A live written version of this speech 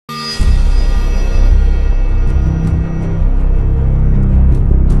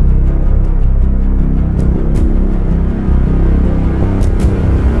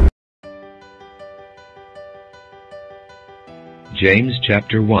James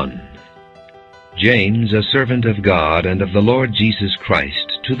chapter 1. James, a servant of God and of the Lord Jesus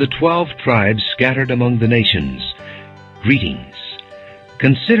Christ, to the 12 tribes scattered among the nations, greetings.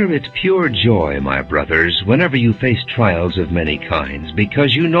 Consider it pure joy, my brothers, whenever you face trials of many kinds,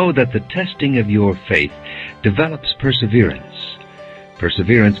 because you know that the testing of your faith develops perseverance.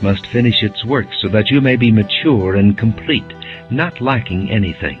 Perseverance must finish its work so that you may be mature and complete, not lacking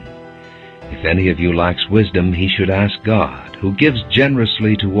anything. If any of you lacks wisdom, he should ask God, who gives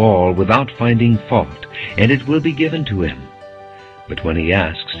generously to all without finding fault, and it will be given to him. But when he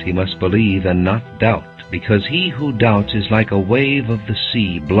asks, he must believe and not doubt, because he who doubts is like a wave of the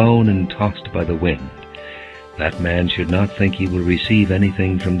sea blown and tossed by the wind. That man should not think he will receive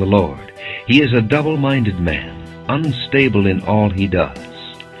anything from the Lord. He is a double-minded man, unstable in all he does.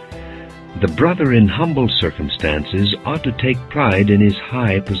 The brother in humble circumstances ought to take pride in his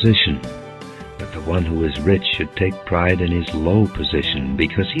high position. But the one who is rich should take pride in his low position,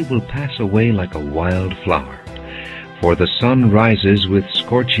 because he will pass away like a wild flower. For the sun rises with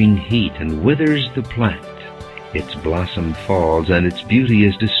scorching heat and withers the plant. Its blossom falls and its beauty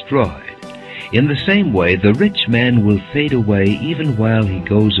is destroyed. In the same way, the rich man will fade away even while he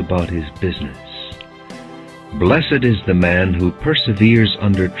goes about his business. Blessed is the man who perseveres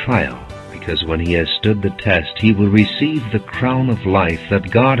under trial, because when he has stood the test, he will receive the crown of life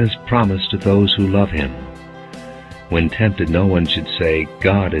that God has promised to those who love him. When tempted, no one should say,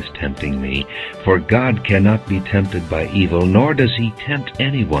 God is tempting me, for God cannot be tempted by evil, nor does he tempt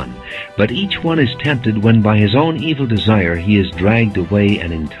anyone. But each one is tempted when by his own evil desire he is dragged away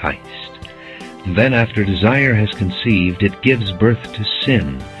and enticed. Then after desire has conceived, it gives birth to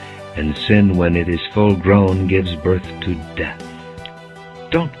sin, and sin, when it is full grown, gives birth to death.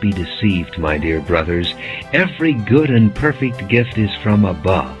 Don't be deceived, my dear brothers. Every good and perfect gift is from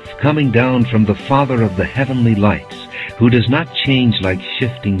above, coming down from the Father of the heavenly lights, who does not change like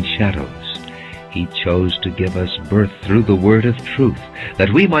shifting shadows. He chose to give us birth through the word of truth,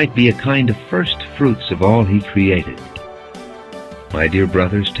 that we might be a kind of first fruits of all he created. My dear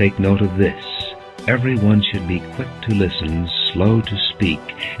brothers, take note of this. Everyone should be quick to listen, slow to speak,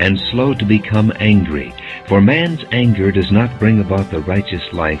 and slow to become angry, for man's anger does not bring about the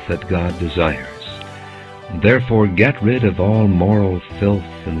righteous life that God desires. Therefore get rid of all moral filth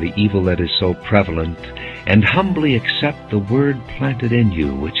and the evil that is so prevalent, and humbly accept the word planted in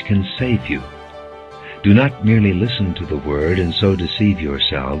you, which can save you. Do not merely listen to the word and so deceive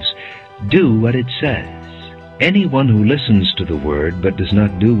yourselves. Do what it says. Anyone who listens to the word but does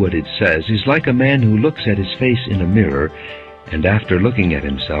not do what it says is like a man who looks at his face in a mirror and after looking at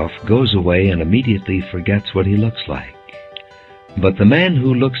himself goes away and immediately forgets what he looks like. But the man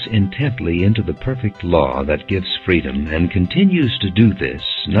who looks intently into the perfect law that gives freedom and continues to do this,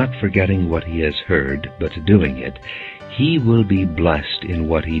 not forgetting what he has heard but doing it, he will be blessed in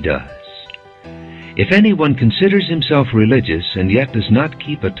what he does. If anyone considers himself religious and yet does not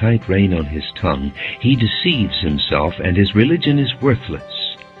keep a tight rein on his tongue, he deceives himself, and his religion is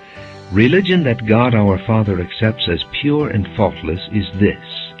worthless. Religion that God our Father accepts as pure and faultless is this: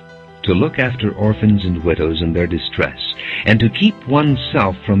 to look after orphans and widows in their distress, and to keep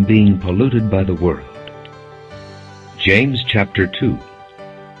oneself from being polluted by the world. James chapter 2.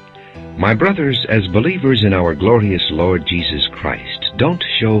 My brothers, as believers in our glorious Lord Jesus Christ, don't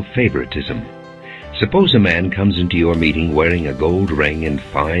show favoritism. Suppose a man comes into your meeting wearing a gold ring and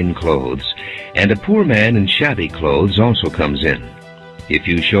fine clothes, and a poor man in shabby clothes also comes in. If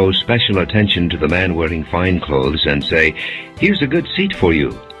you show special attention to the man wearing fine clothes and say, "Here's a good seat for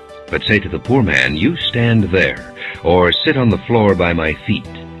you," but say to the poor man, "You stand there," or "Sit on the floor by my feet,"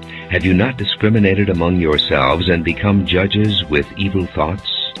 have you not discriminated among yourselves and become judges with evil thoughts?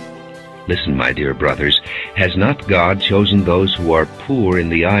 Listen, my dear brothers, has not God chosen those who are poor in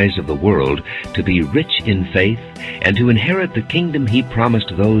the eyes of the world to be rich in faith and to inherit the kingdom he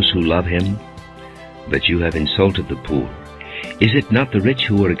promised those who love him? But you have insulted the poor. Is it not the rich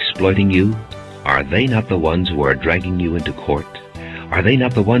who are exploiting you? Are they not the ones who are dragging you into court? Are they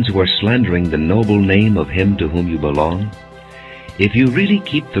not the ones who are slandering the noble name of him to whom you belong? If you really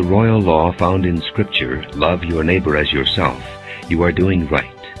keep the royal law found in Scripture, love your neighbor as yourself, you are doing right.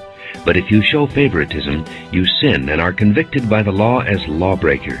 But if you show favoritism, you sin and are convicted by the law as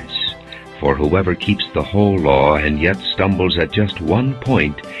lawbreakers. For whoever keeps the whole law and yet stumbles at just one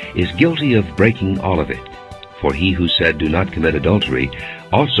point is guilty of breaking all of it. For he who said, "Do not commit adultery,"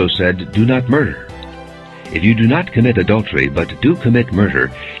 also said, "Do not murder." If you do not commit adultery, but do commit murder,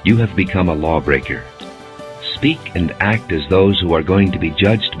 you have become a lawbreaker. Speak and act as those who are going to be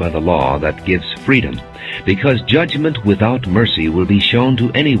judged by the law that gives freedom, because judgment without mercy will be shown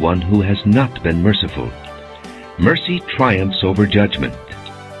to anyone who has not been merciful. Mercy triumphs over judgment.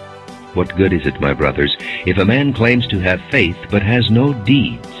 What good is it, my brothers, if a man claims to have faith but has no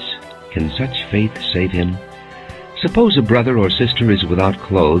deeds? Can such faith save him? Suppose a brother or sister is without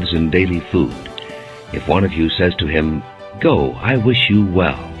clothes and daily food. If one of you says to him, "Go, I wish you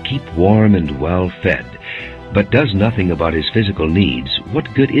well, keep warm and well fed," but does nothing about his physical needs,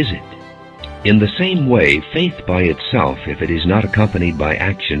 what good is it? In the same way, faith by itself, if it is not accompanied by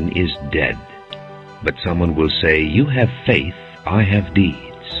action, is dead. But someone will say, "You have faith, I have deeds."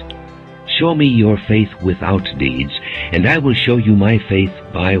 Show me your faith without deeds, and I will show you my faith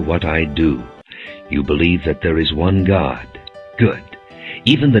by what I do. You believe that there is one God. Good.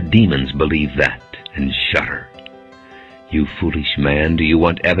 Even the demons believe that and shudder. You foolish man, do you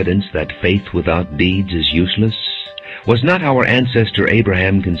want evidence that faith without deeds is useless? Was not our ancestor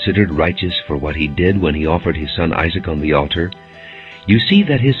Abraham considered righteous for what he did when he offered his son Isaac on the altar? You see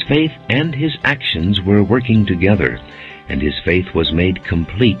that his faith and his actions were working together, and his faith was made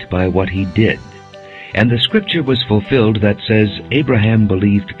complete by what he did. And the scripture was fulfilled that says, "Abraham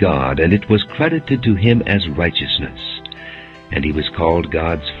believed God, and it was credited to him as righteousness, and he was called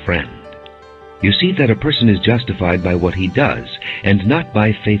God's friend." You see that a person is justified by what he does, and not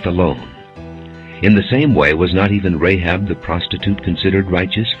by faith alone. In the same way, was not even Rahab the prostitute considered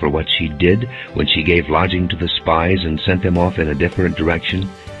righteous for what she did when she gave lodging to the spies and sent them off in a different direction?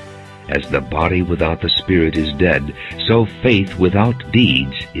 As the body without the spirit is dead, so faith without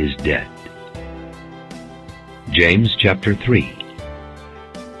deeds is dead. James chapter 3.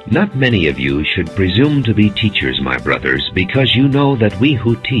 Not many of you should presume to be teachers, my brothers, because you know that we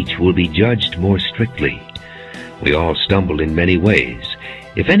who teach will be judged more strictly. We all stumble in many ways.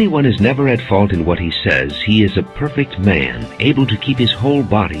 If anyone is never at fault in what he says, he is a perfect man, able to keep his whole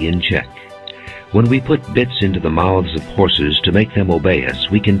body in check. When we put bits into the mouths of horses to make them obey us,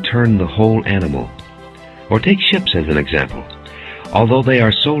 we can turn the whole animal. Or take ships as an example. Although they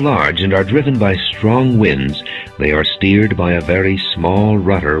are so large and are driven by strong winds, they are steered by a very small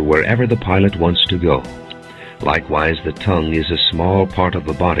rudder wherever the pilot wants to go. Likewise, the tongue is a small part of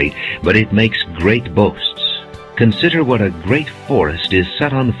the body, but it makes great boasts. Consider what a great forest is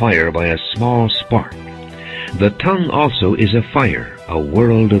set on fire by a small spark. The tongue also is a fire, a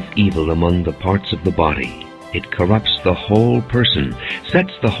world of evil among the parts of the body. It corrupts the whole person,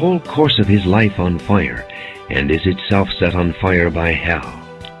 sets the whole course of his life on fire, and is itself set on fire by hell.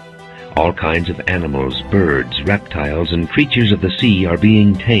 All kinds of animals, birds, reptiles, and creatures of the sea are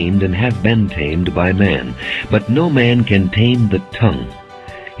being tamed and have been tamed by man, but no man can tame the tongue.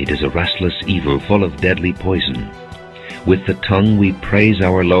 It is a restless evil full of deadly poison. With the tongue we praise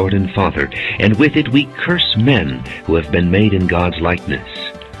our Lord and Father, and with it we curse men who have been made in God's likeness.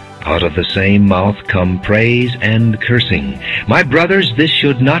 Out of the same mouth come praise and cursing. My brothers, this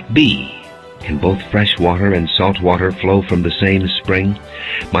should not be. Can both fresh water and salt water flow from the same spring?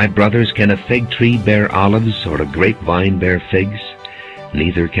 My brothers, can a fig tree bear olives, or a grapevine bear figs?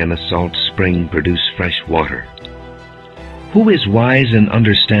 Neither can a salt spring produce fresh water. Who is wise and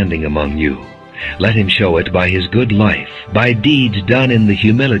understanding among you? Let him show it by his good life, by deeds done in the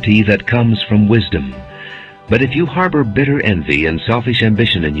humility that comes from wisdom. But if you harbor bitter envy and selfish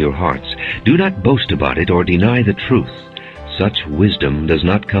ambition in your hearts, do not boast about it or deny the truth. Such wisdom does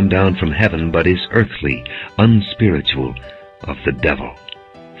not come down from heaven, but is earthly, unspiritual, of the devil.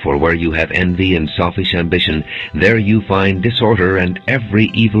 For where you have envy and selfish ambition, there you find disorder and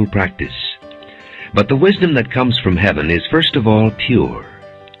every evil practice. But the wisdom that comes from heaven is first of all pure,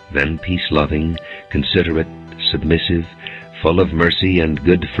 then peace-loving, considerate, submissive, full of mercy and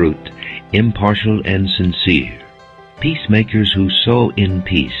good fruit, impartial and sincere. Peacemakers who sow in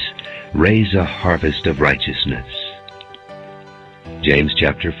peace raise a harvest of righteousness. James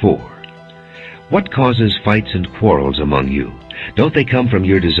chapter 4. What causes fights and quarrels among you? Don't they come from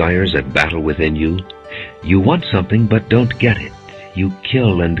your desires at battle within you? You want something but don't get it. You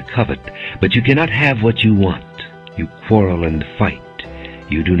kill and covet, but you cannot have what you want. You quarrel and fight.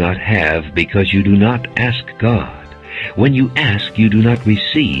 You do not have because you do not ask God. When you ask, you do not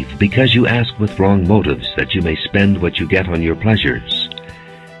receive, because you ask with wrong motives, that you may spend what you get on your pleasures.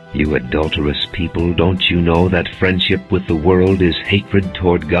 You adulterous people, don't you know that friendship with the world is hatred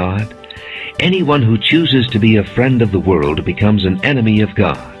toward God? Anyone who chooses to be a friend of the world becomes an enemy of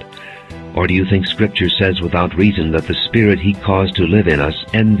God. Or do you think Scripture says without reason that the Spirit He caused to live in us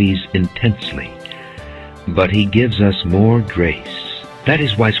envies intensely? But He gives us more grace. That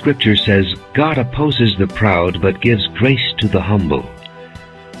is why Scripture says, God opposes the proud, but gives grace to the humble.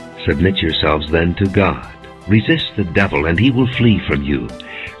 Submit yourselves then to God. Resist the devil, and he will flee from you.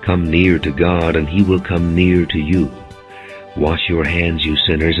 Come near to God, and he will come near to you. Wash your hands, you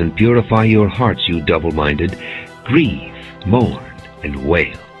sinners, and purify your hearts, you double-minded. Grieve, mourn, and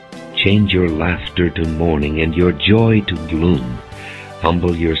wail. Change your laughter to mourning and your joy to gloom.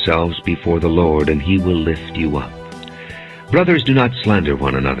 Humble yourselves before the Lord, and he will lift you up. Brothers, do not slander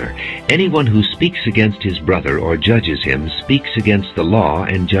one another. Anyone who speaks against his brother or judges him speaks against the law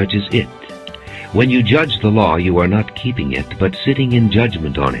and judges it. When you judge the law, you are not keeping it, but sitting in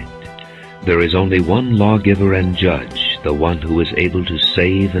judgment on it. There is only one lawgiver and judge, the one who is able to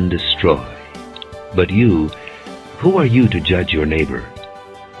save and destroy. But you, who are you to judge your neighbor?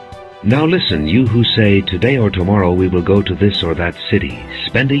 Now listen, you who say, today or tomorrow we will go to this or that city,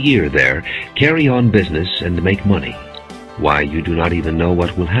 spend a year there, carry on business, and make money. Why, you do not even know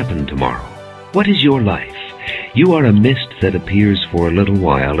what will happen tomorrow. What is your life? You are a mist that appears for a little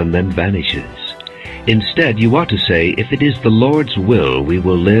while and then vanishes. Instead, you ought to say, if it is the Lord's will, we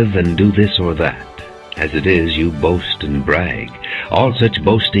will live and do this or that. As it is, you boast and brag. All such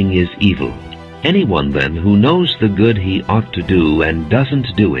boasting is evil. Anyone, then, who knows the good he ought to do and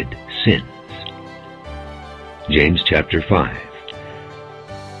doesn't do it, sins. James chapter 5.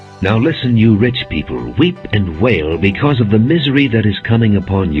 Now listen, you rich people, weep and wail because of the misery that is coming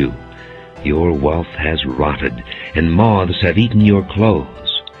upon you. Your wealth has rotted, and moths have eaten your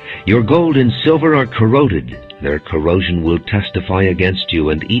clothes. Your gold and silver are corroded. Their corrosion will testify against you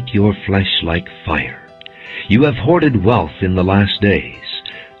and eat your flesh like fire. You have hoarded wealth in the last days.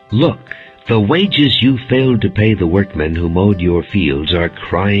 Look, the wages you failed to pay the workmen who mowed your fields are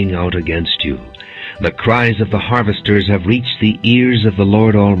crying out against you. The cries of the harvesters have reached the ears of the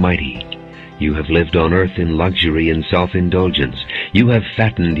Lord Almighty. You have lived on earth in luxury and self-indulgence. You have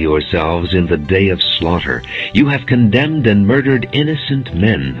fattened yourselves in the day of slaughter. You have condemned and murdered innocent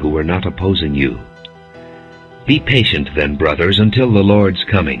men who were not opposing you. Be patient then, brothers, until the Lord's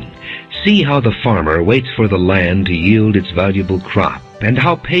coming. See how the farmer waits for the land to yield its valuable crop, and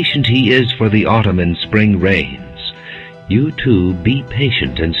how patient he is for the autumn and spring rains. You too be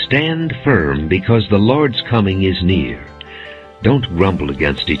patient and stand firm, because the Lord's coming is near. Don't grumble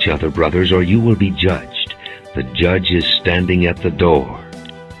against each other, brothers, or you will be judged. The judge is standing at the door.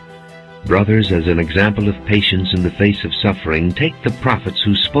 Brothers, as an example of patience in the face of suffering, take the prophets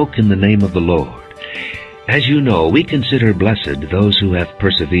who spoke in the name of the Lord. As you know, we consider blessed those who have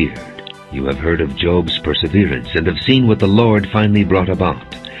persevered. You have heard of Job's perseverance and have seen what the Lord finally brought about.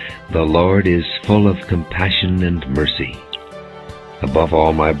 The Lord is full of compassion and mercy. Above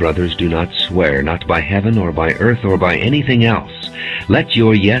all, my brothers, do not swear, not by heaven or by earth or by anything else. Let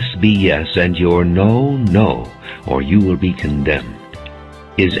your yes be yes and your no, no, or you will be condemned.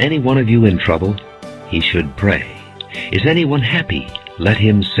 Is any one of you in trouble? He should pray. Is anyone happy? Let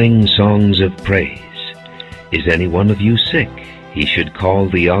him sing songs of praise. Is any one of you sick? He should call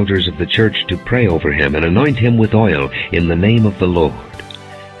the elders of the church to pray over him and anoint him with oil in the name of the Lord.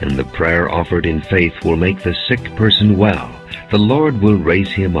 And the prayer offered in faith will make the sick person well. The Lord will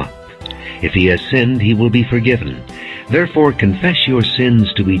raise him up. If he has sinned, he will be forgiven. Therefore confess your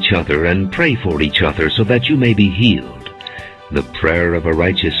sins to each other and pray for each other so that you may be healed. The prayer of a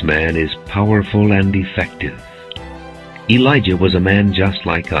righteous man is powerful and effective. Elijah was a man just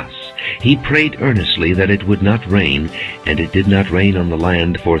like us. He prayed earnestly that it would not rain, and it did not rain on the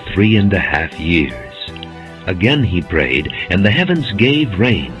land for 3.5 years. Again he prayed, and the heavens gave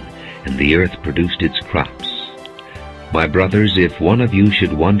rain, and the earth produced its crops. My brothers, if one of you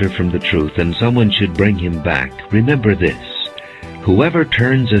should wander from the truth and someone should bring him back, remember this: whoever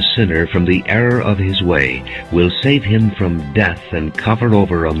turns a sinner from the error of his way will save him from death and cover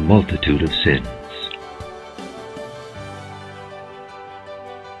over a multitude of sins.